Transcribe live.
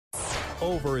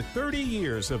Over 30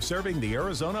 years of serving the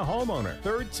Arizona homeowner.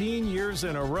 13 years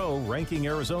in a row ranking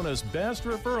Arizona's best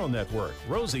referral network.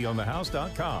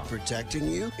 RosieOnTheHouse.com. Protecting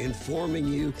you, informing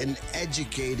you, and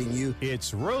educating you.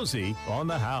 It's Rosie on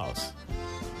the House.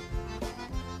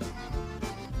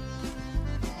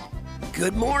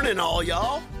 Good morning, all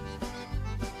y'all.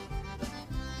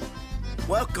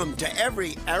 Welcome to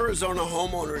every Arizona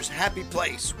homeowner's happy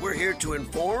place. We're here to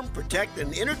inform, protect,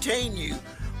 and entertain you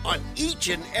on each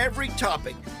and every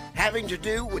topic having to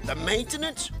do with the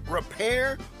maintenance,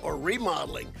 repair, or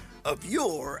remodeling of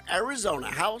your Arizona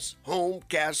house, home,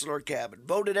 castle, or cabin.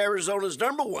 Voted Arizona's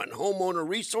 #1 homeowner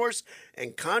resource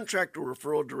and contractor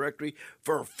referral directory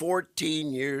for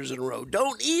 14 years in a row.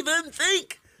 Don't even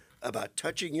think about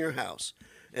touching your house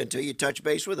until you touch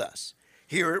base with us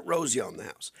here at Rosie on the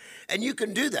House. And you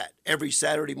can do that every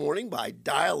Saturday morning by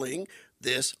dialing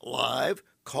this live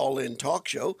call-in talk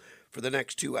show for the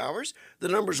next 2 hours. The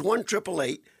number's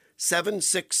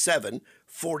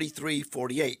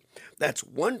 1-888-767-4348. That's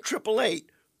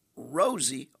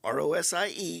 1-888-ROSIE,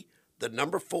 R-O-S-I-E, the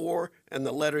number 4 and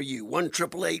the letter U.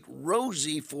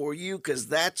 1-888-ROSIE for you, because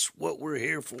that's what we're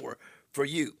here for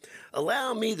you.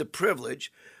 Allow me the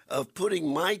privilege of putting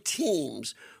my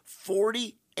team's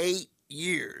 48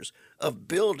 years of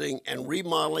building and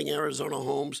remodeling Arizona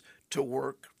homes to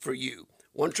work for you.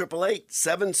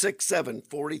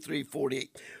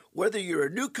 1-888-767-4348. Whether you're a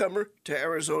newcomer to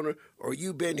Arizona or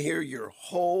you've been here your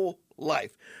whole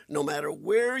life, no matter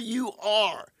where you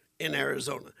are in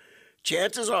Arizona,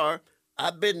 chances are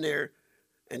I've been there,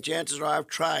 and chances are I've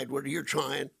tried what you're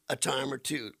trying a time or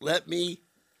two. Let me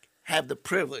have the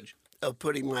privilege of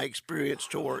putting my experience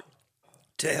to work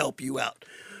to help you out.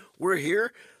 We're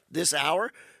here this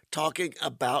hour talking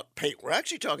about paint. We're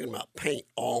actually talking about paint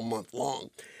all month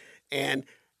long. And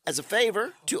as a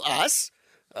favor to us,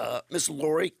 Miss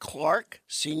Lori Clark,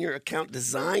 Senior Account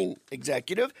Design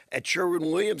Executive at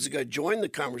Sherwin-Williams, is going to join the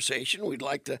conversation. We'd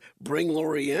like to bring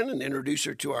Lori in and introduce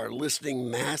her to our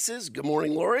listening masses. Good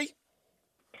morning, Lori.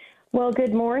 Well,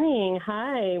 good morning.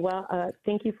 Hi. Well,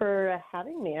 thank you for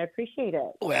having me. I appreciate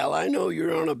it. Well, I know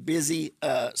you're on a busy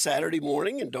Saturday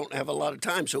morning and don't have a lot of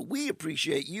time, so we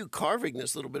appreciate you carving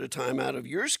this little bit of time out of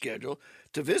your schedule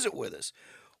to visit with us.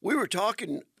 We were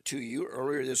talking to you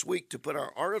earlier this week to put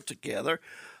our article together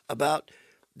about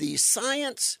the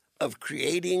science of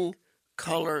creating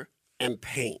color and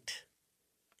paint.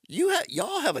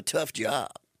 Y'all have a tough job.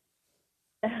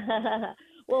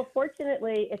 Well,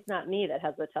 fortunately, it's not me that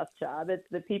has a tough job. It's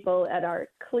the people at our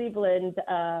Cleveland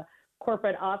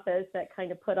corporate office that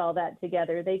kind of put all that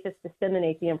together. They just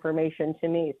disseminate the information to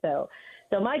me. So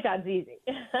my job's easy.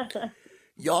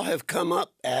 Y'all have come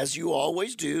up, as you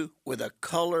always do, with a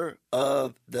color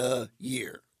of the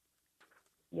year.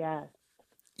 Yeah.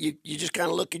 You just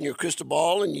kind of look in your crystal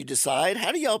ball and you decide.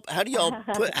 How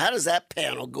does that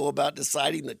panel go about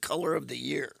deciding the color of the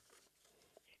year?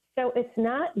 So it's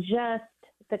not just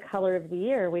the color of the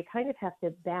year. We kind of have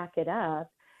to back it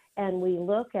up, and we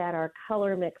look at our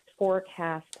color mix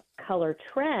forecast color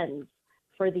trends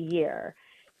for the year.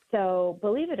 So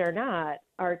believe it or not,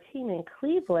 our team in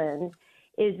Cleveland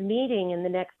is meeting in the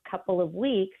next couple of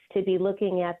weeks to be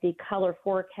looking at the color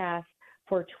forecast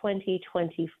for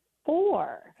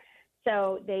 2024.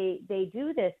 So they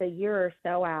do this a year or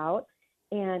so out,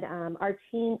 and our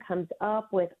team comes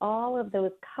up with all of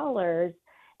those colors.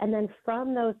 And then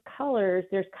from those colors,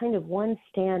 there's kind of one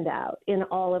standout in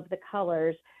all of the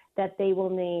colors that they will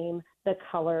name the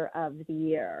color of the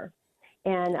year.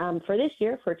 And for this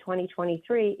year, for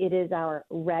 2023, it is our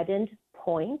reddened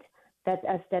point. That's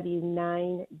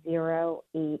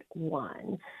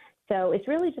SW9081. So it's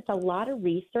really just a lot of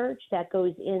research that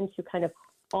goes into kind of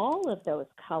all of those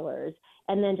colors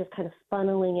and then just kind of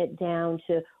funneling it down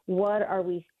to what are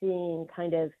we seeing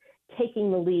kind of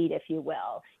taking the lead, if you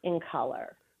will, in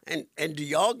color. And do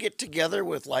y'all get together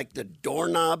with like the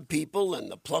doorknob people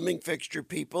and the plumbing fixture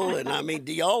people? And I mean,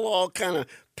 do y'all all kind of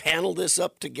panel this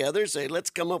up together, say, let's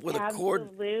come up with a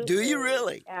chord? Do you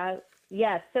really?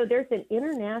 Yes. So there's an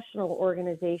international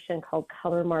organization called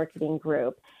Color Marketing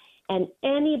Group. And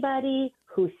anybody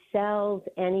who sells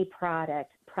any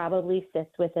product probably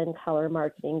sits within Color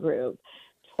Marketing Group.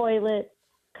 Toilets,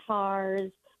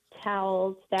 cars,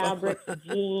 towels, fabrics,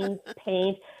 jeans,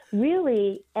 paint,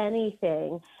 really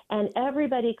anything. And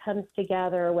everybody comes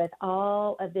together with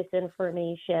all of this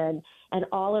information and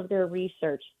all of their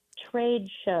research, trade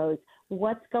shows,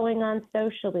 what's going on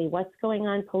socially, what's going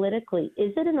on politically.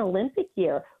 Is it an Olympic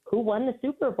year? Who won the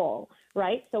Super Bowl,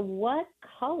 right? So what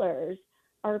colors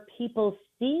are people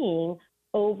seeing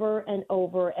over and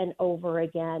over and over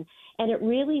again? And it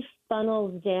really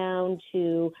funnels down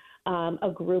to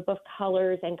a group of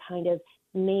colors and kind of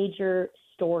major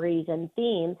stories and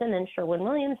themes. And then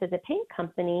Sherwin-Williams, as a paint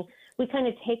company, we kind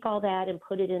of take all that and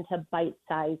put it into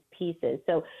bite-sized pieces.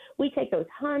 So we take those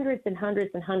hundreds and hundreds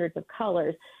and hundreds of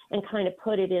colors and kind of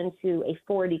put it into a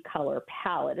 40-color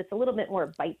palette. It's a little bit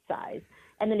more bite-sized.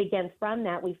 And then again, from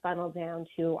that, we funnel down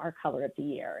to our color of the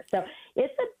year. So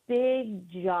it's a big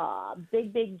job,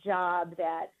 big job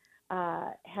that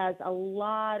has a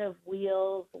lot of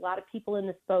wheels, a lot of people in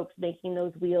the spokes making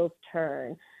those wheels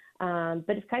turn.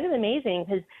 But it's kind of amazing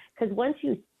because once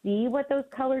you see what those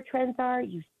color trends are,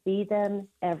 you see them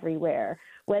everywhere.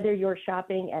 Whether you're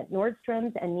shopping at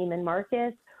Nordstrom's and Neiman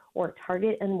Marcus or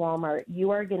Target and Walmart,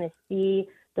 you are going to see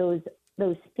those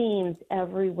themes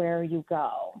everywhere you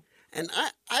go. And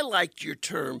I liked your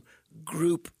term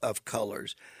group of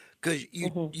colors because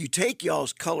you take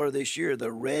y'all's color this year,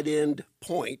 the red end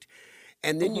point,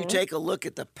 and then you take a look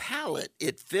at the palette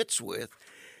it fits with.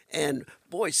 And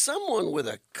boy, someone with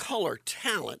a color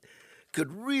talent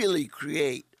could really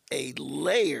create a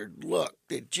layered look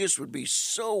that just would be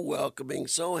so welcoming,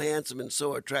 so handsome, and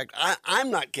so attractive.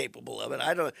 I'm not capable of it.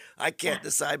 I can't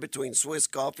decide between Swiss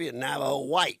coffee and Navajo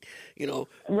white,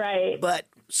 Right. But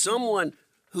someone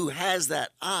who has that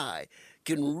eye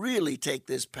can really take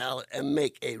this palette and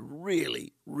make a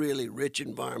really, really rich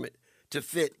environment to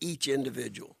fit each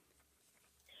individual.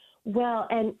 Well,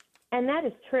 and that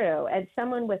is true. And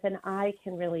someone with an eye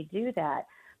can really do that.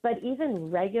 But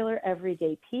even regular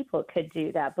everyday people could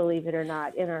do that, believe it or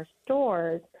not. In our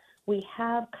stores, we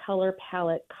have color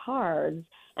palette cards,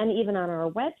 and even on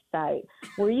our website,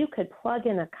 where you could plug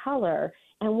in a color,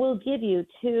 and we'll give you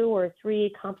 2 or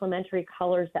 3 complementary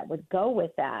colors that would go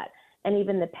with that, and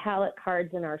even the palette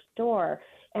cards in our store.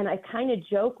 And I kind of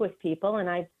joke with people, and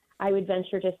I would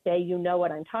venture to say, you know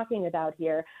what I'm talking about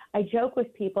here. I joke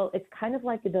with people, it's kind of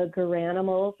like the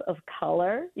Garanimals of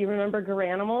color. You remember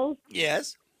Garanimals?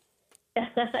 Yes.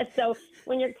 So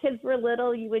when your kids were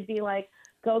little, you would be like,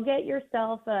 go get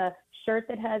yourself a shirt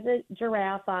that has a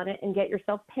giraffe on it and get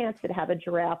yourself pants that have a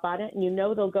giraffe on it, and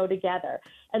they'll go together.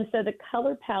 And so the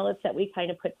color palettes that we kind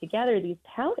of put together, these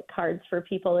palette cards for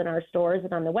people in our stores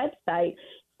and on the website,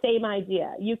 same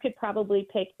idea. You could probably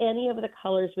pick any of the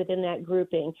colors within that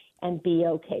grouping and be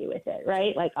okay with it,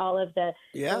 right? Like all of the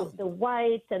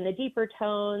whites and the deeper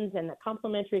tones and the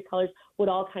complementary colors would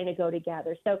all kind of go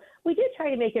together. So we do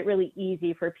try to make it really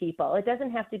easy for people. It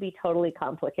doesn't have to be totally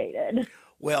complicated.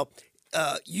 Well,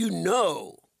 in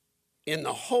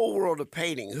the whole world of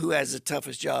painting, who has the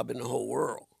toughest job in the whole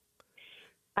world?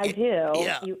 I do.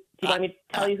 Yeah. Do you want me to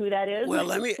tell you who that is? Well,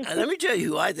 let me tell you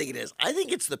who I think it is. I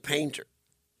think it's the painter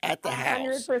at the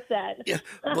house. 100%. Yeah,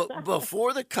 but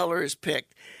before the color is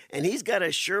picked, and he's got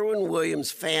a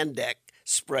Sherwin-Williams fan deck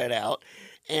spread out,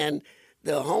 and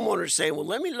the homeowner's saying, well,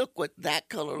 let me look what that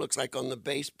color looks like on the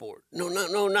baseboard. No,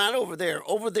 not over there.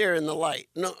 Over there in the light.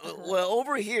 No, well,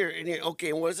 over here. And here.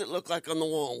 Okay, and what does it look like on the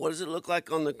wall? What does it look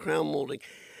like on the crown molding?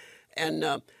 And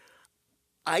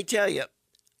I tell you,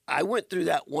 I went through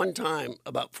that one time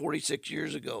about 46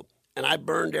 years ago, and I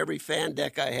burned every fan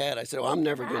deck I had. I said, well, I'm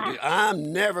never going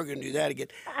to do that again.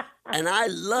 And I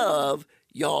love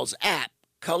y'all's app,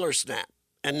 Color Snap.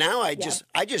 And now I just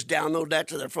download that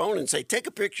to their phone and say, take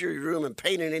a picture of your room and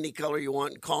paint it any color you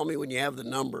want and call me when you have the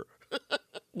number.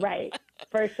 Right,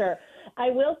 for sure. I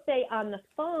will say on the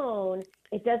phone,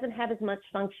 it doesn't have as much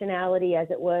functionality as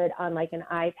it would on like an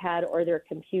iPad or their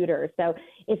computer. So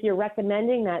if you're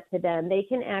recommending that to them, they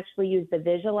can actually use the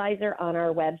visualizer on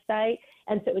our website.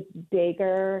 And so it's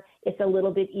bigger. It's a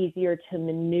little bit easier to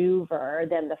maneuver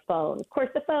than the phone. Of course,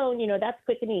 the phone, that's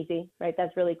quick and easy, right?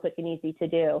 That's really quick and easy to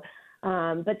do.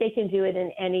 But they can do it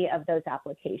in any of those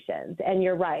applications. And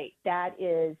you're right. That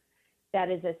is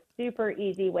a super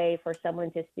easy way for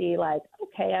someone to see, like,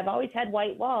 okay, I've always had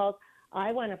white walls.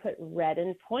 I want to put red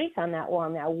and points on that wall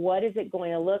now. What is it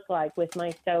going to look like with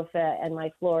my sofa and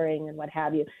my flooring and what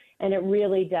have you? And it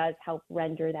really does help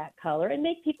render that color and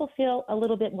make people feel a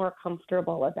little bit more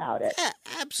comfortable about it. Yeah,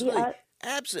 absolutely.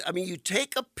 Absolutely. I mean, you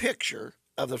take a picture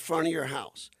of the front of your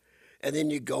house, and then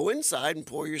you go inside and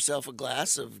pour yourself a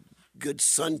glass of good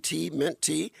sun tea, mint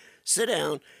tea, sit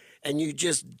down, and you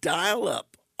just dial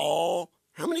up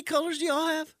how many colors do y'all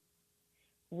have?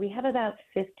 We have about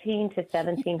 1,500 to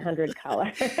 1,700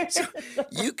 colors. So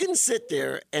you can sit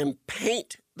there and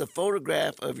paint the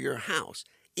photograph of your house,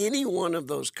 any one of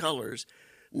those colors,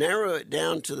 narrow it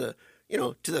down to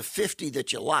the 50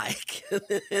 that you like.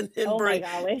 and my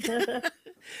golly.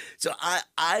 So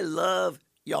I love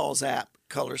y'all's app,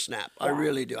 Color Snap. Yeah. I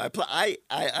really do.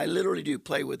 I literally do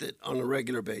play with it on a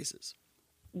regular basis.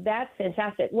 That's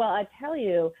fantastic. Well, I tell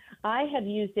you, I have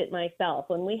used it myself.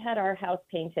 When we had our house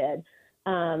painted,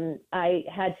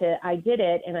 I did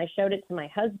it and I showed it to my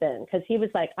husband because he was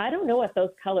like, I don't know if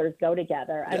those colors go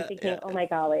together. I'm thinking, oh my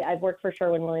golly, I've worked for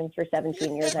Sherwin-Williams for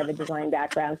 17 years. I have a design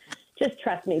background. Just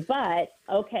trust me. But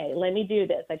okay, let me do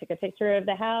this. I took a picture of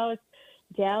the house,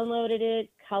 downloaded it,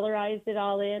 colorized it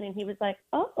all in. And he was like,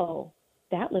 oh,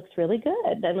 that looks really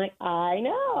good. I'm like, I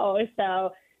know.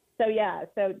 So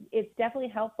it's definitely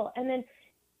helpful. And then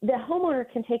the homeowner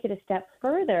can take it a step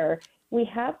further. We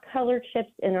have color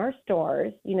chips in our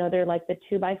stores. You know, they're like the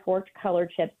 2x4 color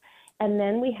chips. And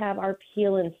then we have our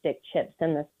peel and stick chips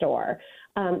in the store.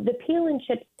 The peel and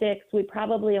chip sticks, we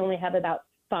probably only have about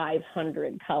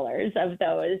 500 colors of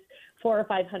those, 400 or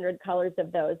 500 colors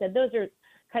of those. And those are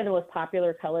kind of the most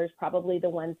popular colors, probably the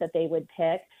ones that they would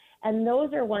pick. And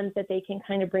those are ones that they can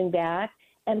kind of bring back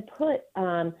and put,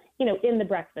 in the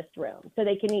breakfast room. So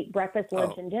they can eat breakfast,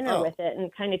 lunch, and dinner with it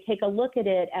and kind of take a look at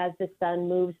it as the sun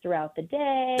moves throughout the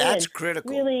day. That's critical.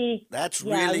 Really, that's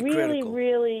really critical.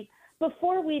 Really,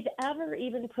 before we've ever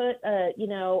even put a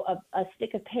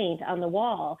stick of paint on the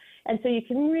wall. And so you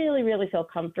can really, really feel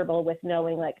comfortable with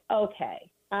knowing like, okay,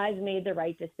 I've made the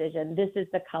right decision. This is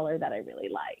the color that I really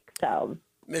like. So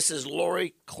Mrs.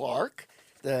 Lori Clark,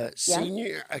 the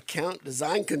Senior Account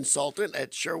Design Consultant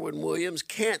at Sherwin-Williams,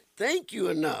 can't thank you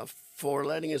enough for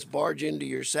letting us barge into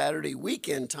your Saturday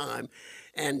weekend time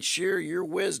and share your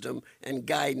wisdom and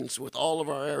guidance with all of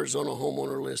our Arizona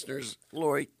homeowner listeners.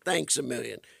 Lori, thanks a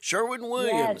million.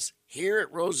 Sherwin-Williams here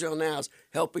at Roselle Now's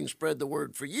helping spread the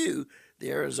word for you,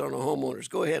 the Arizona homeowners.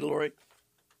 Go ahead, Lori.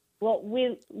 Well,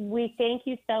 we thank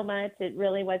you so much. It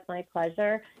really was my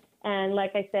pleasure. And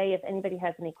like I say, if anybody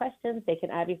has any questions, they can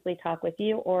obviously talk with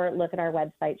you or look at our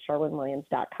website,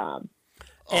 sherwinwilliams.com.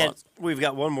 And we've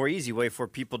got one more easy way for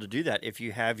people to do that. If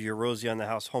you have your Rosie on the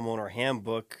House Homeowner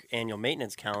Handbook annual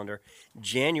maintenance calendar,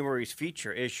 January's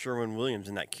feature is Sherwin-Williams,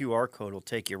 and that QR code will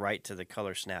take you right to the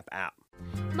Color Snap app.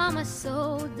 Mama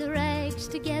sewed the rags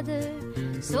together,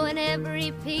 so in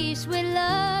every piece with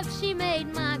love she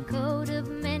made my coat of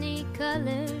many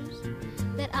colors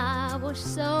that I was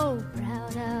so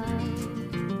proud of.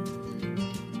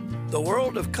 The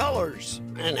world of colors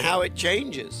and how it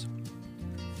changes.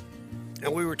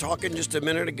 And we were talking just a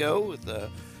minute ago with the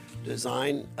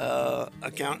design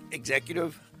account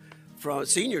executive,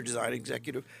 senior design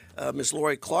executive, Miss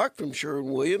Lori Clark from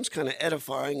Sherwin-Williams, kind of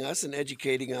edifying us and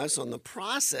educating us on the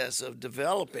process of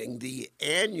developing the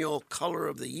annual color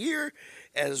of the year,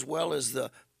 as well as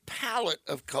the palette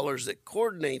of colors that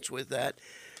coordinates with that,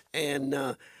 and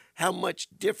how much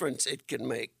difference it can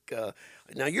make.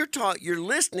 Now you're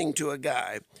listening to a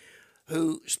guy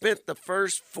who spent the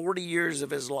first 40 years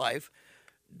of his life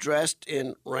dressed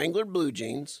in Wrangler blue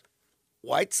jeans,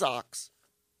 white socks,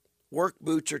 work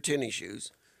boots or tennis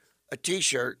shoes, a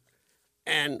T-shirt,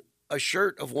 and a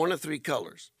shirt of one of three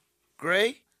colors: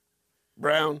 gray,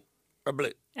 brown, or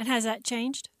blue. And has that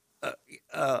changed?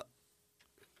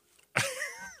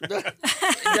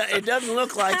 It doesn't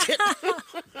look like it.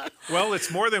 Well,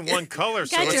 it's more than one color,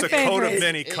 so Got it's your a coat of favorite.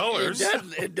 many colors.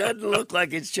 It doesn't look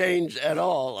like it's changed at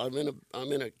all.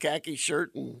 I'm in a khaki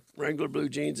shirt and Wrangler blue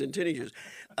jeans and tennis shoes.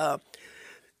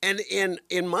 And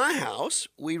in my house,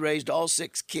 we raised all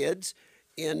 6 kids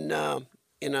in a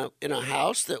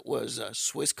house that was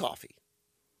Swiss coffee,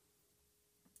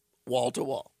 wall to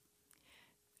wall.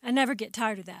 I never get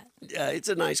tired of that. It's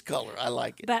a nice color. I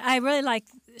like it. But I really like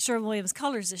Sherwin-Williams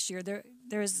colors this year.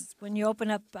 There's when you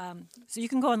open up, so you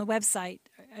can go on the website,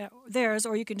 theirs,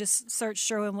 or you can just search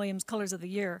Sherwin-Williams colors of the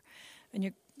year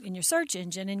in your search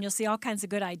engine, and you'll see all kinds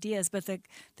of good ideas. But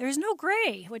there's no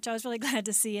gray, which I was really glad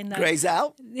to see. Gray's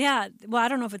out? Yeah. Well, I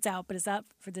don't know if it's out, but it's out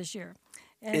for this year.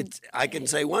 And I can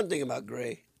say one thing about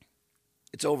gray.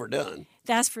 It's overdone.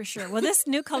 That's for sure. Well, this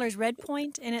new color is Red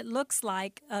Point, and it looks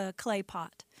like a clay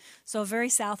pot. So a very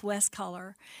Southwest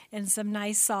color, and some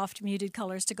nice soft muted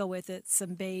colors to go with it,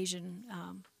 some beige and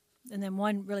then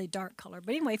one really dark color.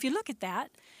 But anyway, if you look at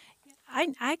that,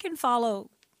 I can follow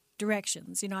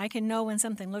directions. You know, I can know when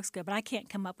something looks good, but I can't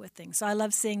come up with things. So I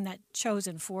love seeing that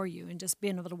chosen for you and just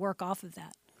being able to work off of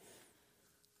that.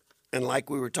 And like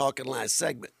we were talking last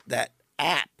segment, that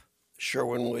app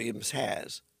Sherwin-Williams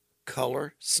has,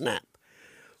 Color Snap,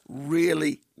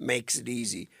 really makes it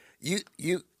easy. You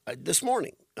this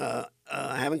morning,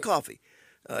 having coffee,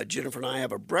 Jennifer and I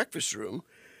have a breakfast room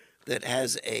that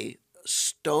has a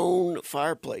stone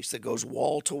fireplace that goes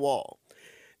wall to wall,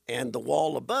 and the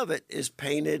wall above it is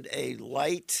painted a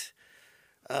light,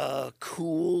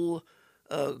 cool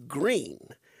green,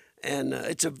 and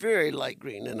it's a very light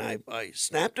green. And I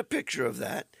snapped a picture of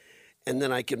that, and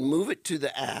then I can move it to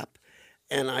the app,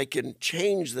 and I can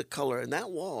change the color. And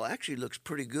that wall actually looks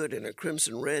pretty good in a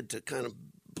crimson red to kind of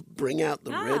bring out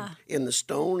the red in the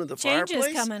stone of the fireplace.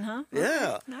 Changes coming, huh?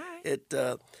 Yeah. All right. It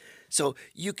so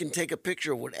you can take a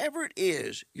picture of whatever it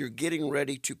is you're getting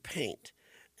ready to paint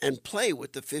and play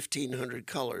with the 1,500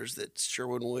 colors that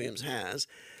Sherwin-Williams has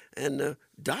and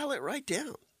dial it right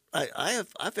down. I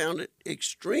found it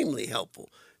extremely helpful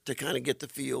to kind of get the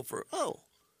feel for,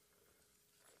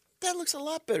 that looks a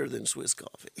lot better than Swiss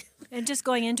coffee. And just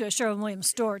going into a Sherwin-Williams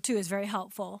store, too, is very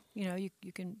helpful. You know, you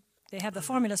can... They have the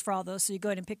formulas for all those, so you go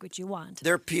ahead and pick what you want.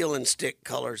 Their peel and stick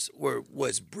colors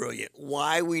was brilliant.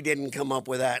 Why we didn't come up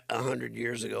with that 100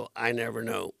 years ago, I never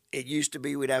know. It used to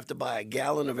be we'd have to buy a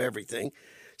gallon of everything.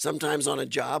 Sometimes on a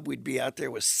job, we'd be out there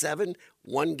with 7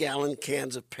 1-gallon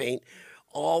cans of paint,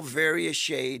 all various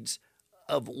shades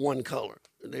of one color.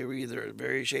 They were either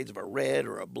various shades of a red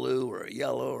or a blue or a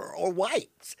yellow or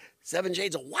white, 7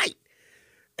 shades of white.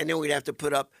 And then we'd have to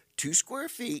put up 2 square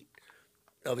feet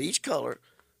of each color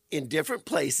in different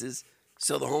places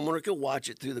so the homeowner could watch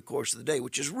it through the course of the day,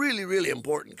 which is really, really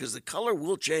important because the color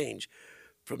will change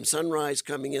from sunrise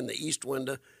coming in the east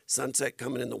window, sunset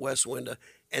coming in the west window,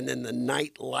 and then the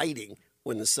night lighting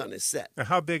when the sun is set. Now,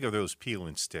 how big are those peel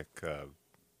and stick?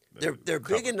 They're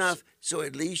big enough so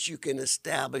at least you can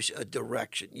establish a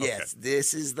direction. Yes,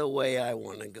 this is the way I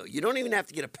want to go. You don't even have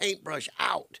to get a paintbrush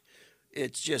out.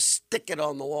 It's just stick it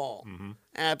on the wall. Mm-hmm.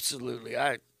 Absolutely.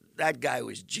 That guy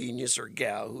was genius, or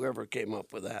gal, whoever came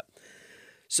up with that.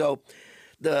 So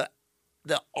the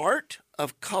art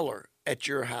of color at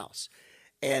your house.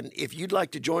 And if you'd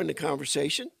like to join the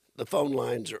conversation, the phone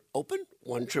lines are open,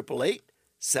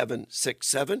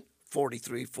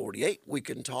 1-888-767-4348. We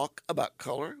can talk about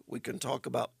color, we can talk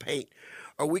about paint,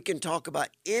 or we can talk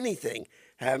about anything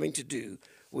having to do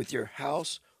with your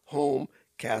house, home,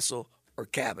 castle, or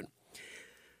cabin.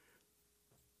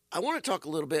 I want to talk a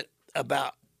little bit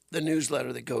about the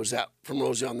newsletter that goes out from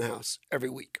Rosie on the House every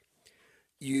week.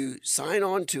 You sign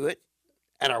on to it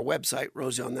at our website,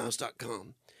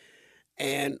 rosieonthehouse.com,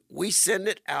 and we send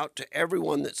it out to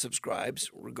everyone that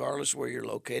subscribes, regardless where you're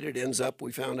located. It ends up,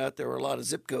 we found out there were a lot of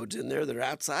zip codes in there that are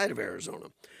outside of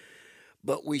Arizona.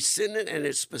 But we send it, and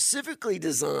it's specifically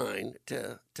designed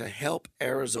to help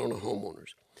Arizona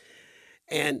homeowners.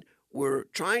 And we're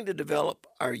trying to develop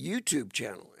our YouTube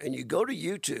channel. And you go to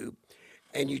YouTube,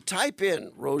 and you type in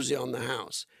Rosie on the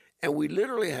House, and we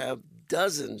literally have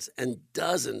dozens and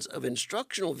dozens of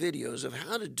instructional videos of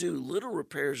how to do little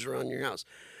repairs around your house.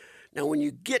 Now, when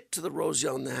you get to the Rosie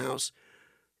on the House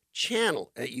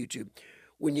channel at YouTube,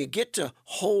 when you get to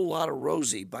Whole Lot of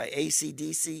Rosie by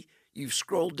AC/DC, you've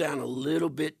scrolled down a little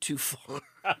bit too far.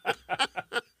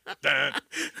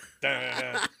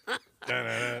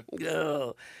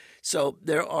 Oh. So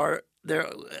there on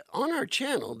our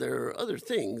channel, there are other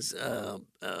things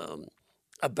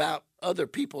about other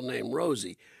people named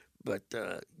Rosie, but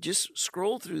just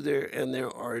scroll through there, and there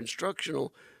are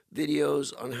instructional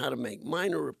videos on how to make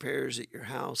minor repairs at your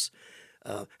house,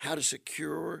 how to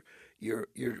secure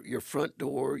your front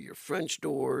door, your French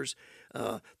doors,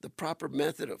 the proper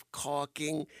method of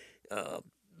caulking,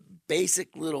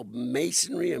 basic little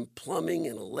masonry and plumbing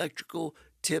and electrical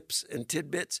tips and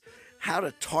tidbits, how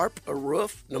to tarp a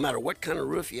roof, no matter what kind of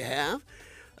roof you have.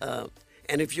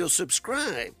 And if you'll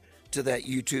subscribe to that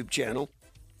YouTube channel,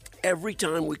 every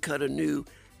time we cut a new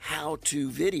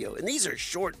how-to video, and these are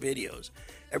short videos,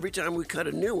 every time we cut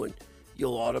a new one,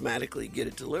 you'll automatically get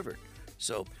it delivered.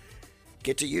 So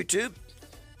get to YouTube,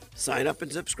 sign up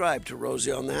and subscribe to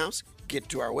Rosie on the House, get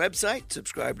to our website,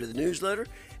 subscribe to the newsletter,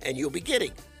 and you'll be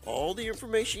getting all the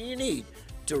information you need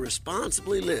to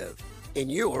responsibly live in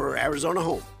your Arizona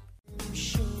home.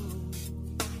 Show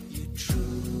your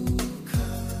true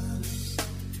colors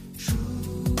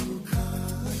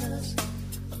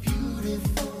are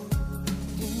beautiful,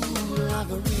 like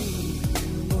a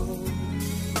rainbow.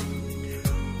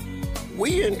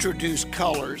 We introduce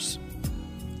colors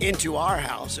into our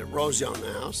house at Rosie on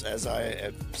the House. As I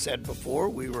have said before,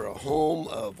 we were a home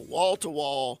of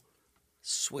wall-to-wall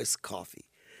Swiss coffee.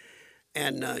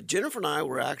 And Jennifer and I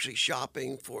were actually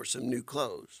shopping for some new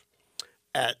clothes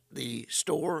at the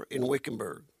store in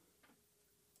Wickenburg.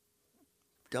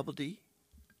 Double D?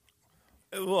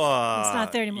 It's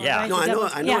not there anymore, yeah. right? No, I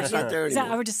know it's not there Is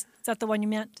anymore. is that the one you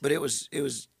meant? But it was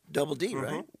Double D,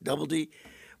 right? Double D.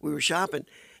 We were shopping,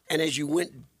 and as you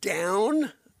went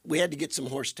down, we had to get some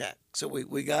horse tack. So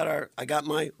I got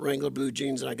my Wrangler blue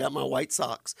jeans and I got my white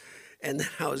socks, and then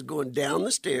I was going down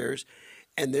the stairs,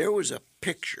 and there was a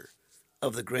picture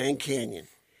of the Grand Canyon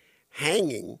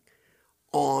hanging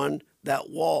on that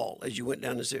wall as you went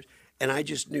down the stairs. And I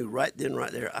just knew right then,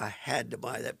 right there, I had to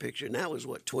buy that picture. And that was,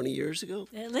 what, 20 years ago?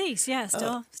 At least, yeah,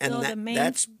 still And the main.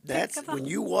 that's pick of when all.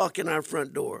 you walk in our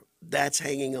front door, that's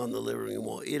hanging on the living room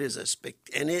wall. It is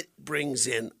and it brings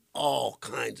in all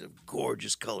kinds of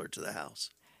gorgeous color to the house.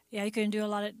 Yeah, you can go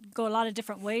a lot of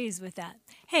different ways with that.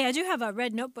 Hey, I do have a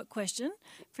red notebook question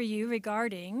for you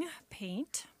regarding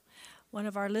paint. One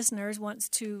of our listeners wants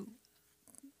to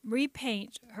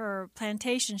repaint her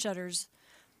plantation shutters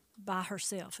by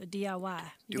herself, a DIY.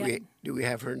 Do we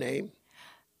have her name?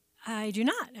 I do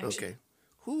not, actually. Okay.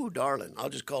 Ooh, darling. I'll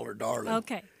just call her darling.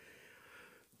 Okay.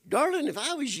 Darling, if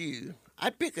I was you,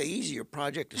 I'd pick an easier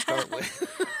project to start with.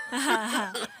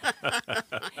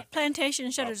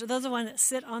 Plantation shutters, are those the ones that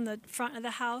sit on the front of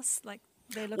the house? Like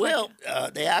they look Well,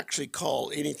 like they actually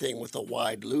call anything with a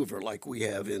wide louver, like we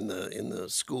have in the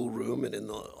schoolroom and in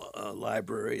the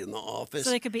library and the office. so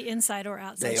they could be inside or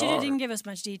outside. They She are. didn't give us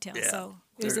much detail. Yeah. So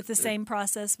is it the same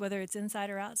process whether it's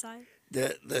inside or outside?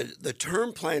 The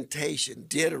term plantation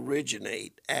did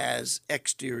originate as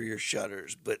exterior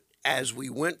shutters, but as we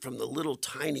went from the little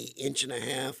tiny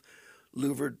 1.5-inch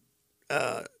louvered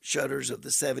shutters of the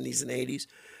 70s and 80s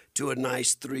to a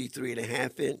nice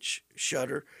 3.5-inch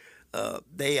shutter,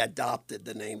 they adopted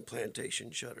the name plantation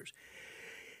shutters.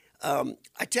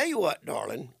 I tell you what,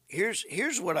 darling,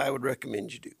 here's what I would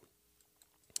recommend you do.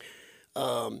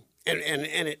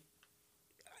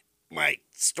 My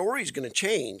story's going to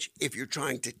change if you're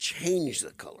trying to change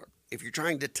the color. If you're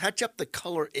trying to touch up the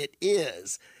color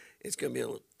it's going to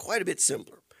be quite a bit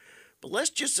simpler. But let's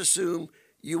just assume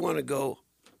you want to go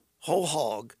whole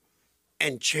hog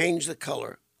and change the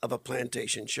color of a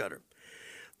plantation shutter.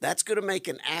 That's going to make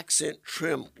an accent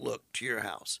trim look to your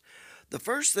house. The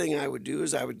first thing I would do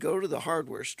is I would go to the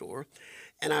hardware store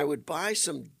and I would buy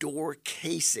some door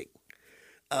casing.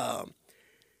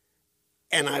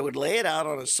 And I would lay it out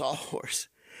on a sawhorse.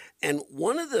 And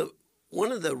one of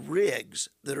the rigs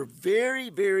that are very,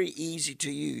 very easy to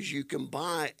use, you can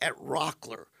buy at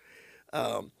Rockler,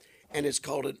 and it's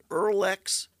called an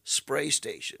Earlex spray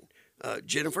station.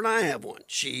 Jennifer and I have one.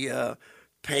 She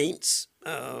paints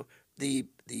the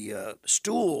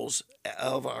stools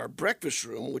of our breakfast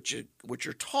room, which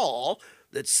are tall,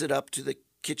 that sit up to the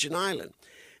kitchen island,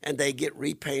 and they get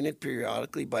repainted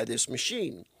periodically by this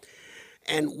machine.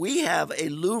 And we have a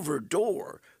louver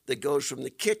door that goes from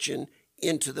the kitchen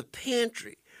into the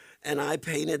pantry. And I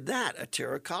painted that a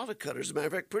terracotta color. As a matter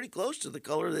of fact, pretty close to the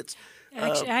color that's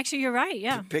Actually, you're right,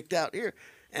 yeah. picked out here.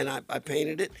 And I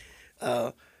painted it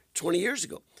 20 years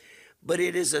ago. But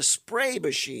it is a spray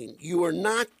machine. You are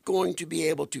not going to be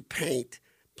able to paint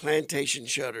plantation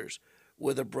shutters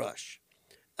with a brush.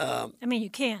 I mean, you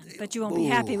can, but you won't be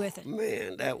happy with it.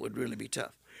 Man, that would really be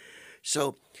tough.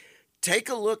 So take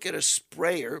a look at a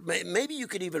sprayer. Maybe you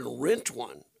could even rent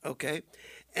one, okay?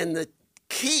 And the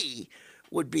key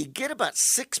would be get about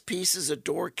 6 pieces of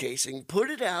door casing, put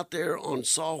it out there on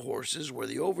sawhorses where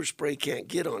the overspray can't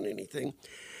get on anything,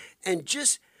 and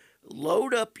just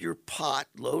load up your pot,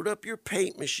 load up your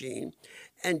paint machine,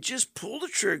 and just pull the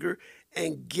trigger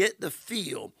and get the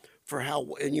feel for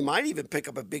how, and you might even pick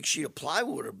up a big sheet of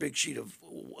plywood or a big sheet of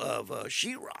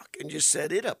sheetrock and just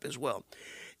set it up as well.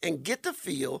 And get the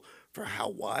feel for how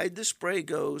wide the spray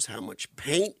goes, how much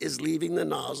paint is leaving the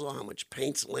nozzle, how much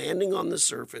paint's landing on the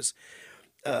surface.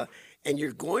 And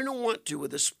you're going to want to,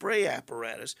 with a spray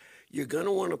apparatus, you're going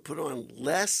to want to put on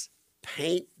less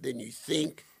paint than you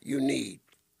think you need.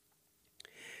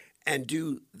 And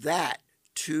do that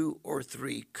 2 or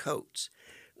 3 coats.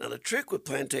 Now, the trick with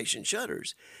plantation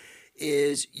shutters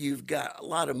is you've got a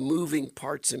lot of moving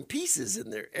parts and pieces in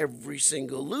there. Every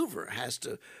single louver has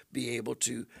to be able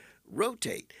to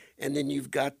rotate. And then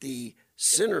you've got the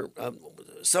center,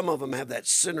 some of them have that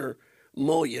center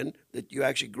mullion that you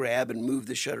actually grab and move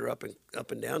the shutter up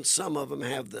and down. Some of them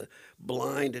have the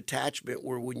blind attachment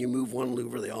where when you move one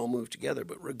louver, they all move together.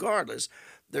 But regardless,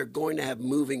 they're going to have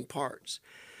moving parts.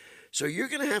 So you're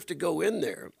going to have to go in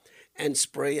there and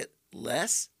spray it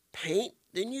less paint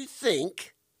than you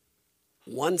think,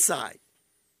 one side.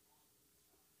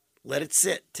 Let it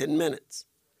sit 10 minutes.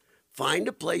 Find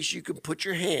a place you can put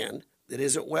your hand that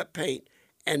isn't wet paint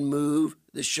and move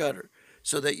the shutter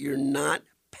so that you're not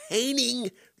painting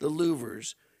the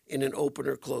louvers in an open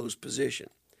or closed position.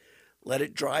 Let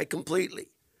it dry completely.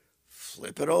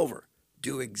 Flip it over.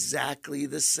 Do exactly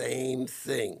the same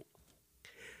thing.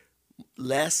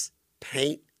 Less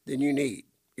paint than you need.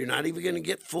 You're not even going to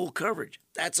get full coverage.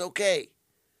 That's okay.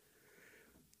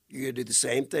 You're going to do the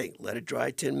same thing. Let it dry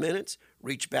 10 minutes.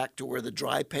 Reach back to where the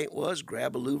dry paint was.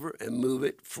 Grab a louver and move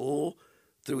it through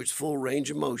its full range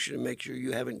of motion and make sure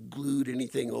you haven't glued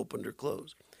anything opened or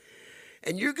closed.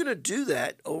 And you're going to do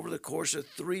that over the course of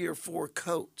 3 or 4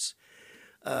 coats.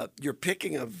 You're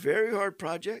picking a very hard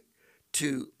project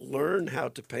to learn how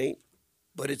to paint,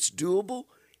 but it's doable.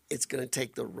 It's going to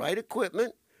take the right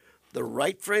equipment, the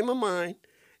right frame of mind,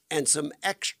 and some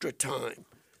extra time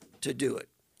to do it.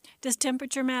 Does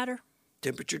temperature matter?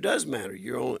 Temperature does matter.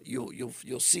 You'll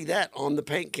see that on the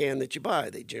paint can that you buy.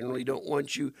 They generally don't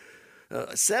want you.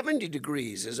 70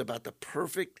 degrees is about the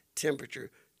perfect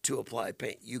temperature to apply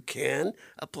paint. You can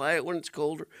apply it when it's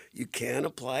colder. You can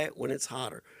apply it when it's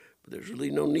hotter. But there's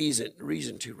really no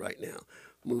reason to right now.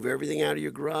 Move everything out of your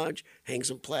garage, hang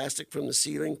some plastic from the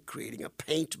ceiling, creating a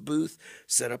paint booth,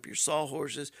 set up your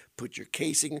sawhorses, put your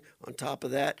casing on top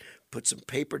of that, put some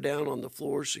paper down on the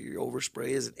floor so your overspray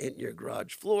isn't hitting your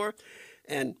garage floor.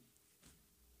 And,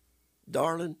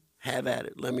 darling, have at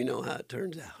it. Let me know how it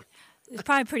turns out. It's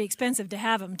probably pretty expensive to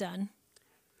have them done.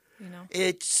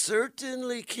 It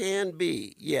certainly can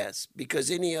be, yes,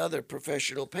 because any other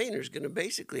professional painter is going to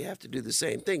basically have to do the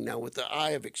same thing. Now, with the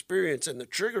eye of experience and the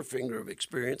trigger finger of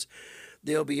experience,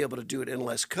 they'll be able to do it in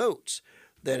less coats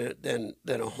than a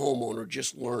homeowner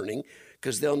just learning,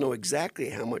 because they'll know exactly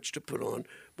how much to put on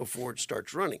before it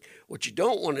starts running. What you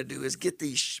don't want to do is get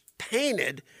these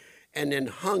painted and then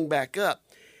hung back up.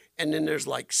 And then there's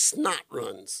like snot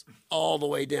runs all the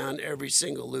way down every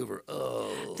single louver.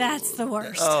 Oh, that's the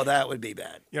worst. Oh, that would be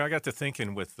bad. Yeah, I got to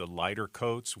thinking with the lighter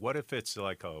coats, what if it's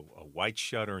like a white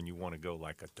shutter and you want to go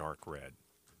like a dark red?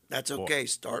 That's okay.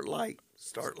 Start light.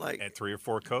 Start light. At 3 or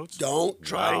 4 coats? Don't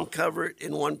try and cover it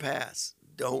in one pass.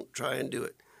 Don't try and do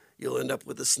it. You'll end up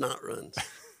with the snot runs.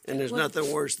 And there's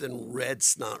nothing worse than red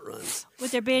snot runs.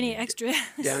 Would there be any extra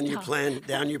down your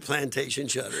plantation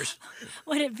shutters?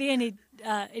 Would it be any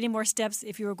more steps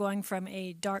if you were going from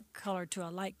a dark color to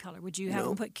a light color? Would you have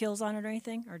them put kills on it or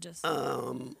anything, or just?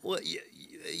 Well,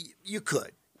 you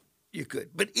could,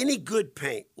 but any good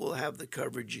paint will have the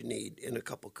coverage you need in a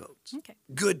couple coats. Okay.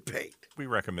 Good paint. We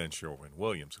recommend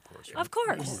Sherwin-Williams, of course. Of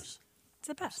course. It's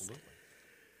the best. Absolutely.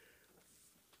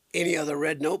 Any other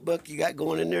red notebook you got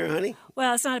going in there, honey?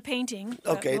 Well, it's not a painting.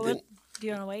 Okay, then. Do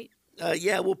you want to wait?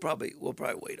 Yeah, we'll probably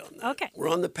wait on that. Okay. We're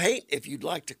on the paint. If you'd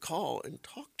like to call and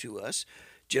talk to us,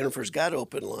 Jennifer's got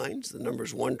open lines. The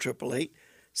number's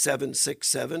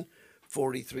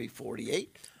 1-888-767-4348.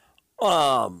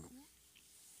 On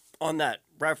that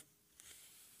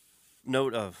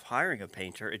note of hiring a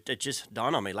painter, it just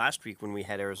dawned on me last week when we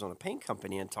had Arizona Paint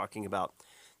Company and talking about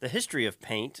the history of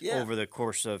paint over the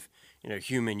course of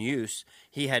human use.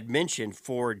 He had mentioned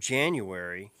for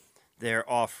January they're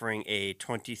offering a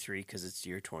 23, because it's the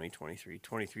year 2023,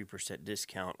 23%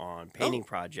 discount on painting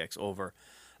projects over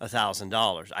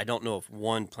 $1,000. I don't know if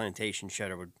one plantation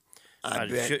shutter would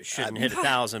shouldn't hit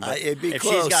 1,000, but it'd be if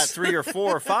close. she's got 3 or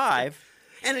 4 or 5.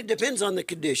 And it depends on the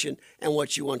condition and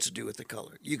what she wants to do with the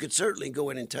color. You could certainly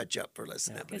go in and touch up for less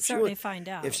than that. You could certainly find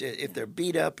out. If they're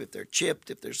beat up, if they're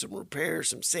chipped, if there's some repair,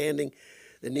 some sanding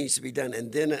that needs to be done,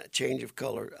 and then a change of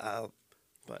color,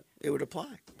 but it would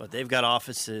apply. But they've got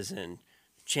offices in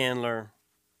Chandler,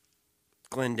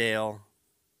 Glendale,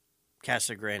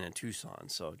 Casa Grande, and Tucson.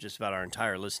 So just about our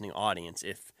entire listening audience,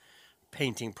 if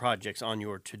painting projects on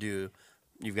your to-do,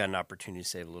 you've got an opportunity to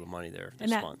save a little money there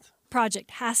this month. Project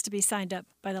has to be signed up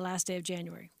by the last day of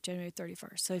January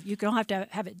 31st. So you don't have to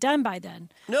have it done by then.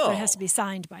 No. But it has to be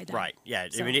signed by then. Right. Yeah.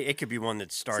 So, I mean, it could be one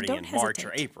that's starting in March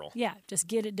or April. Yeah. Just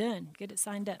get it done. Get it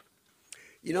signed up.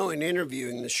 In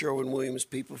interviewing the Sherwin-Williams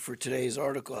people for today's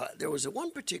article, there was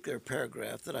one particular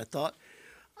paragraph that I thought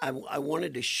I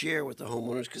wanted to share with the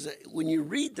homeowners, because when you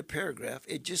read the paragraph,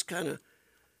 it just kind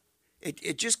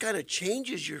of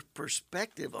changes your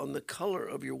perspective on the color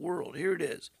of your world. Here it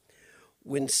is.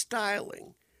 When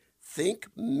styling, think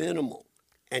minimal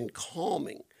and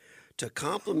calming to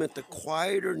complement the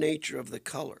quieter nature of the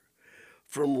color.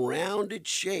 From rounded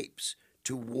shapes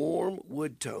to warm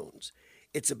wood tones,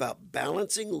 it's about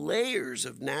balancing layers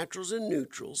of naturals and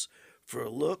neutrals for a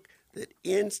look that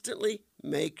instantly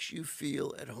makes you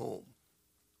feel at home.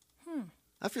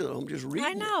 I feel at home just reading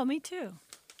I know, me too.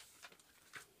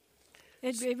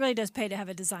 It really does pay to have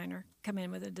a designer come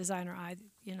in with a designer eye,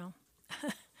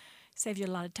 Saves you a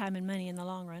lot of time and money in the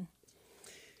long run.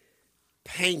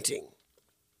 Painting.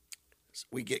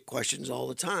 We get questions all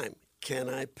the time. Can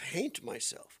I paint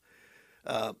myself?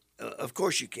 Of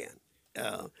course you can.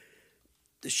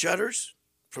 The shutters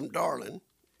from Darlin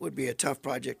would be a tough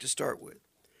project to start with.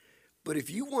 But if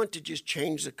you want to just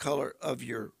change the color of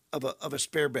a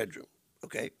spare bedroom,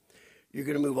 okay, you're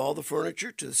going to move all the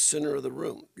furniture to the center of the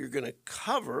room. You're going to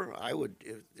cover,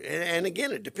 and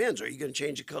again, it depends. Are you going to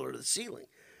change the color of the ceiling?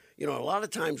 You know, a lot of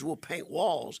times we'll paint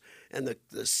walls and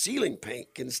the ceiling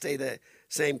paint can stay the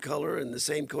same color and the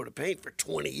same coat of paint for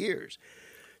 20 years.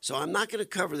 So I'm not going to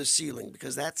cover the ceiling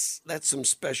because that's some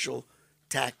special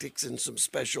tactics and some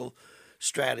special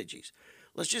strategies.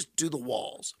 Let's just do the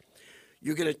walls.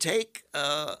 You're going to take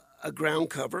a ground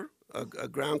cover, a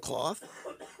ground cloth,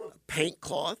 a paint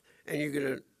cloth, and you're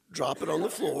going to drop it on the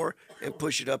floor and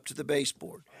push it up to the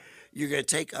baseboard. You're going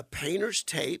to take a painter's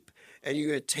tape and you're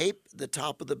going to tape the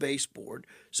top of the baseboard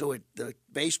so the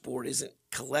baseboard isn't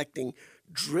collecting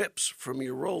drips from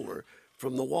your roller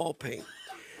from the wall paint.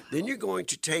 Then you're going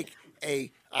to take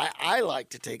I like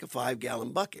to take a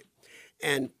 5-gallon bucket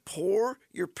and pour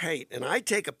your paint. And I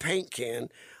take a paint can.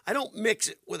 I don't mix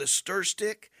it with a stir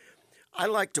stick. I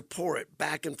like to pour it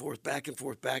back and forth, back and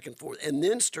forth, back and forth, and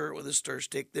then stir it with a stir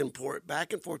stick, then pour it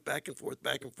back and forth, back and forth,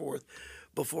 back and forth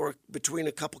between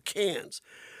a couple cans.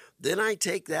 Then I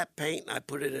take that paint and I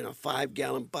put it in a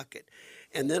 5-gallon bucket.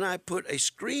 And then I put a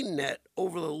screen net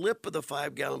over the lip of the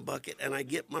 5-gallon bucket and I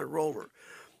get my roller.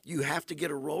 You have to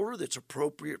get a roller that's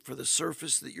appropriate for the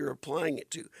surface that you're applying it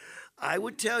to. I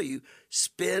would tell you,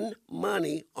 spend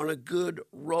money on a good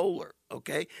roller,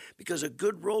 okay? Because a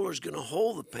good roller is going to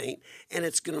hold the paint and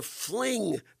it's going to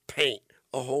fling paint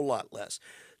a whole lot less.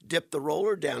 Dip the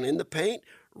roller down in the paint,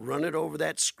 run it over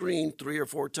that screen 3 or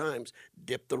 4 times.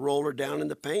 Dip the roller down in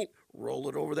the paint, roll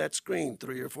it over that screen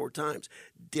 3 or 4 times.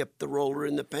 Dip the roller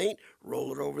in the paint,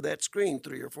 roll it over that screen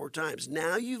 3 or 4 times.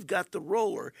 Now you've got the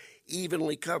roller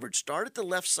evenly covered. Start at the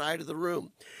left side of the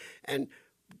room and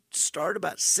start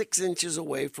about 6 inches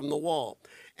away from the wall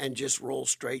and just roll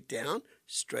straight down,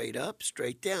 straight up,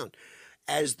 straight down.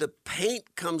 As the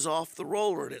paint comes off the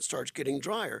roller and it starts getting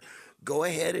drier, go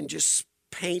ahead and just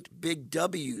paint big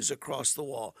W's across the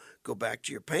wall. Go back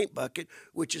to your paint bucket,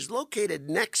 which is located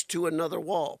next to another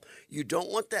wall. You don't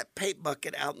want that paint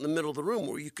bucket out in the middle of the room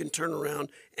where you can turn around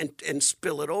and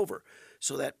spill it over.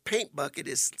 So that paint bucket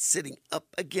is sitting up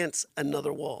against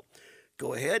another wall.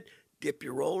 Go ahead, dip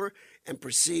your roller, and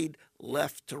proceed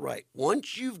left to right.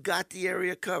 Once you've got the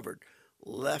area covered,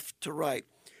 left to right,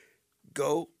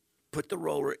 go put the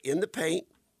roller in the paint,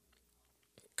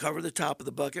 cover the top of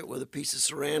the bucket with a piece of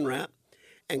saran wrap,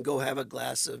 and go have a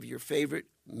glass of your favorite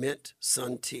mint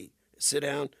sun tea. Sit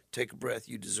down, take a breath.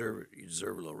 You deserve it. You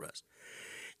deserve a little rest.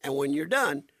 And when you're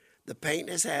done, the paint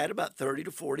has had about 30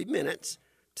 to 40 minutes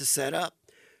to set up.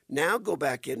 Now go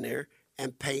back in there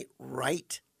and paint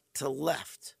right to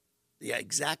left, the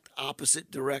exact opposite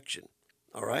direction.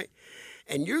 All right?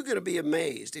 And you're going to be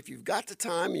amazed. If you've got the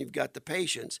time and you've got the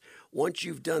patience, once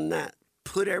you've done that,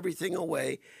 put everything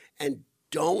away and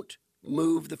don't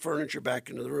move the furniture back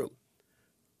into the room.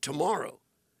 Tomorrow,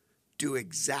 do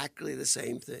exactly the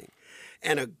same thing.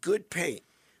 And a good paint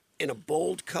in a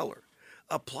bold color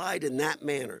applied in that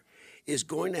manner is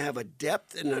going to have a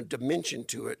depth and a dimension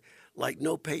to it like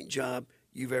no paint job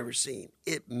you've ever seen.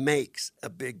 It makes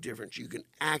a big difference. You can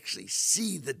actually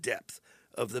see the depth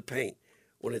of the paint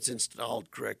when it's installed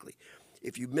correctly.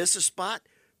 If you miss a spot,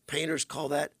 painters call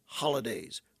that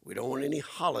holidays. We don't want any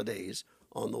holidays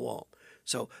on the wall.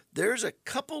 So there's a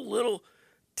couple little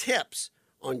tips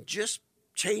on just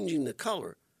changing the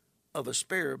color of a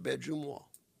spare bedroom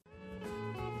wall.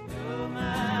 You're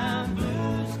my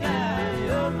blue sky,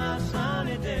 you're my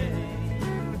sunny day.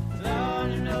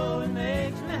 Lord, you know it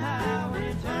makes me high when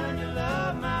you turn your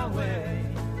love my way.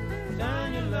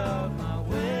 Turn your love my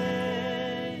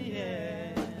way,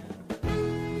 yeah.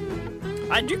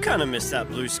 I do kind of miss that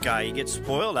blue sky. You get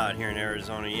spoiled out here in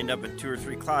Arizona. You end up with 2 or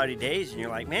 3 cloudy days, and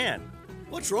you're like, man,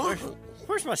 What's wrong?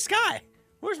 where's my sky?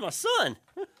 Where's my sun?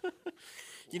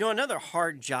 You know, another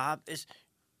hard job is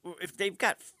if they've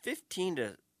got 15 to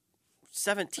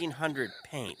 1,700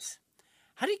 paints,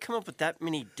 how do you come up with that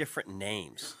many different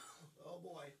names? Oh,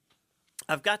 boy.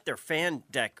 I've got their fan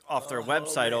deck off their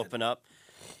website open up.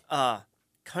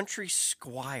 Country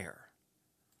Squire,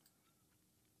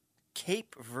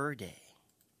 Cape Verde,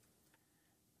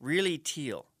 really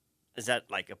teal. Is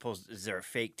that like is there a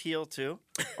fake teal too?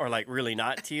 Or like really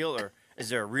not teal? Or is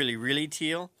there a really, really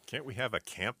teal? Can't we have a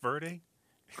Camp Verde?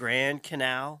 Grand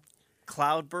Canal,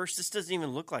 Cloudburst. This doesn't even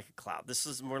look like a cloud. This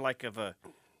is more like of a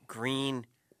greenish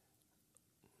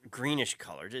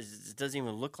color. It doesn't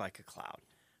even look like a cloud.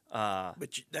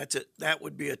 But that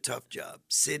would be a tough job.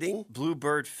 Sitting.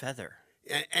 Bluebird feather.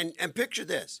 And picture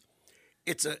this.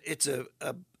 It's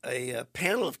a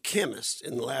panel of chemists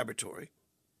in the laboratory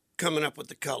coming up with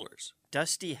the colors.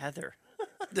 Dusty heather.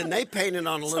 Then they paint it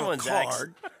on a little Someone's ex.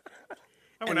 card.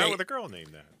 I went out with a girl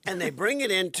named that. And they bring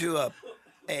it into a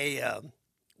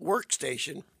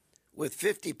workstation with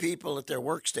 50 people at their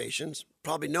workstations,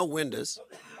 probably no windows,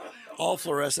 all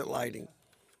fluorescent lighting.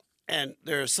 and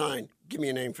they're assigned, give me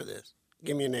a name for this,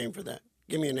 give me a name for that,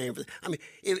 give me a name for that. I mean,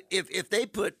 if they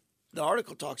put, the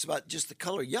article talks about just the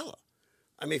color yellow.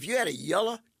 I mean, if you had a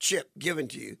yellow chip given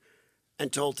to you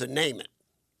and told to name it.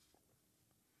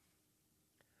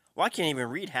 Well, I can't even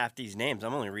read half these names.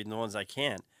 I'm only reading the ones I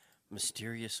can.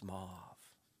 Mysterious Mauve.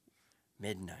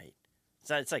 Midnight.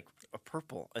 It's like a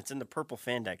purple. It's in the purple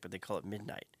fan deck, but they call it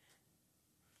Midnight.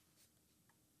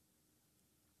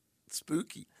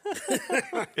 Spooky.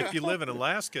 If you live in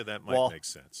Alaska, that might make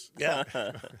sense. Yeah.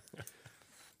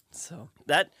 So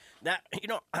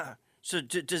so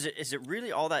is it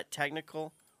really all that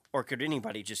technical, or could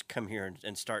anybody just come here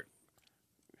and start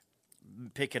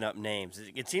picking up names?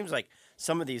 It seems like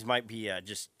some of these might be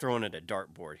just thrown at a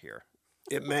dartboard here.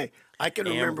 It may. I can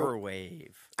remember. Amber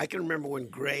Wave. I can remember when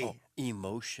gray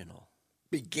Emotional.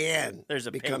 began. There's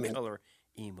a becoming pink color.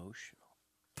 Emotional.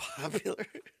 popular.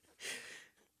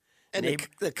 And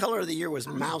the color of the year was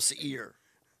mouse ear.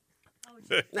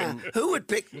 Now, who would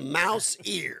pick mouse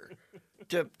ear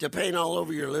to paint all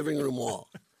over your living room wall?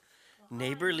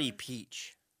 Neighborly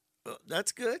Peach.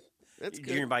 That's good. That's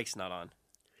good. Your bike's not on.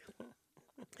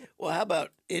 Well, how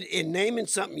about in naming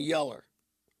something yeller?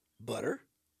 Butter,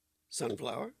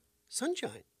 sunflower,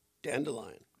 sunshine,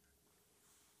 dandelion.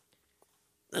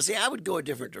 Now, see, I would go a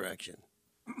different direction.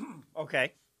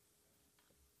 Okay.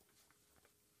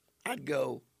 I'd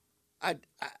go. I'm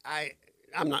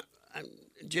not.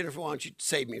 Jennifer, why don't you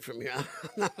save me from here?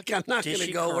 I'm not going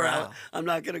to go where I'm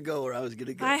not going to go where I was going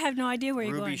to go. I have no idea where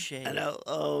you're Ruby going. shade. I know.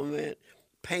 Oh man,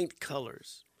 paint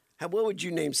colors. What would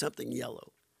you name something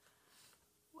yellow?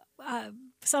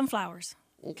 Sunflowers.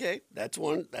 Okay, that's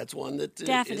one. That's one that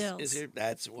Daffodils. is here.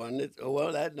 That's one that. Oh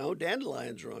well,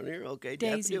 dandelions are on here. Okay,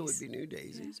 Daisies. daffodil would be new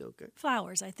daisies. Yeah. Okay.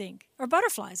 Flowers, I think, or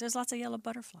butterflies. There's lots of yellow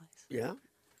butterflies. Yeah.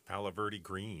 Palo Verde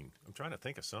green. I'm trying to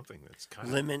think of something that's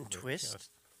kind Lemon of twist.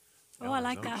 Oh, I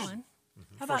like that one.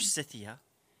 How about Forsythia.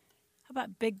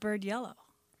 Big Bird Yellow?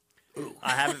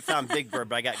 I haven't found Big Bird,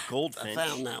 but I got I Goldfinch.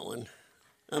 found that one.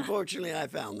 Unfortunately, I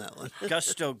found that one.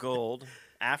 Gusto Gold.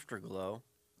 Afterglow.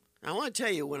 I want to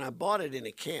tell you, when I bought it in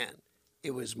a can,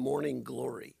 it was Morning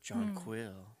Glory. John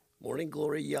Quill. Morning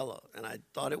Glory yellow, and I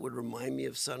thought it would remind me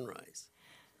of sunrise.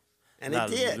 And La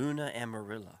it did Luna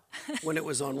Amarilla. when it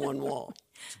was on one wall.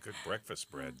 It's a good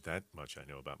breakfast bread. That much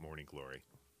I know about Morning Glory.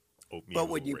 Oatmeal But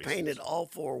when you raisins. painted all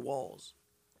four walls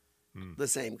the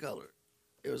same color,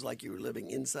 it was like you were living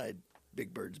inside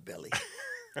Big Bird's belly.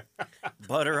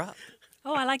 Butter Up.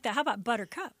 Oh, I like that. How about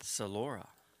Buttercup? Solora.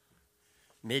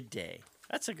 Midday.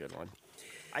 That's a good one.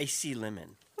 Icy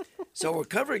Lemon. So we're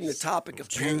covering the topic of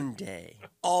paint June Day.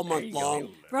 all month long.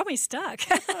 Romy's stuck.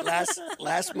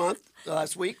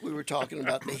 Last week, we were talking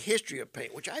about the history of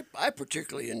paint, which I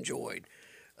particularly enjoyed.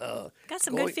 Got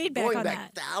some good feedback going on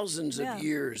back that. thousands Yeah. of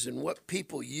years and what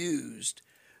people used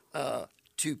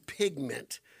to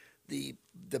pigment the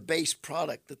base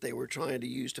product that they were trying to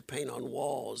use to paint on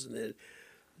walls, and then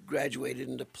graduated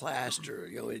into plaster.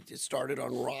 You know, it started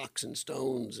on rocks and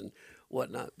stones and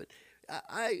whatnot. But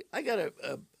I got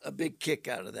a big kick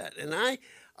out of that, and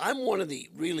I'm one of the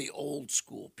really old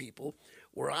school people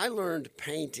where I learned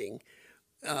painting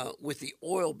with the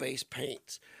oil-based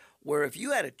paints, where if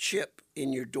you had a chip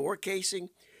in your door casing,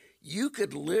 you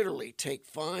could literally take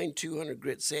fine 200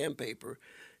 grit sandpaper,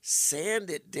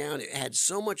 sand it down. It had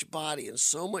so much body and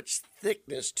so much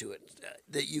thickness to it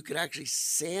that you could actually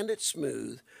sand it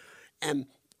smooth and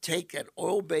take an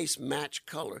oil-based match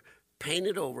color, paint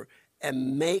it over,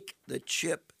 and make the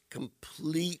chip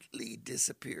completely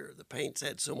disappear. The paints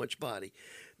had so much body.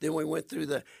 Then we went through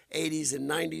the 80s and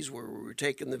 90s where we were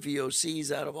taking the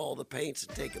VOCs out of all the paints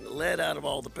and taking the lead out of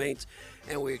all the paints,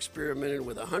 and we experimented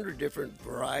with 100 different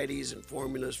varieties and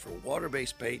formulas for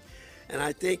water-based paint. And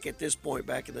I think at this point,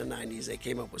 back in the 90s, they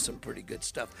came up with some pretty good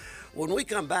stuff. When we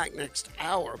come back next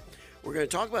hour, we're going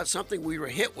to talk about something we were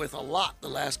hit with a lot the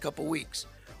last couple weeks.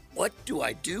 What do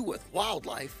I do with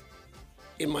wildlife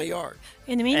in my yard?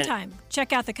 In the meantime,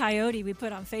 check out the coyote we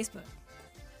put on Facebook.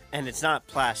 And it's not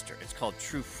plaster. It's called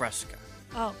True Fresca.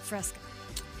 Oh, Fresca.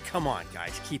 Come on,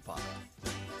 guys. Keep up.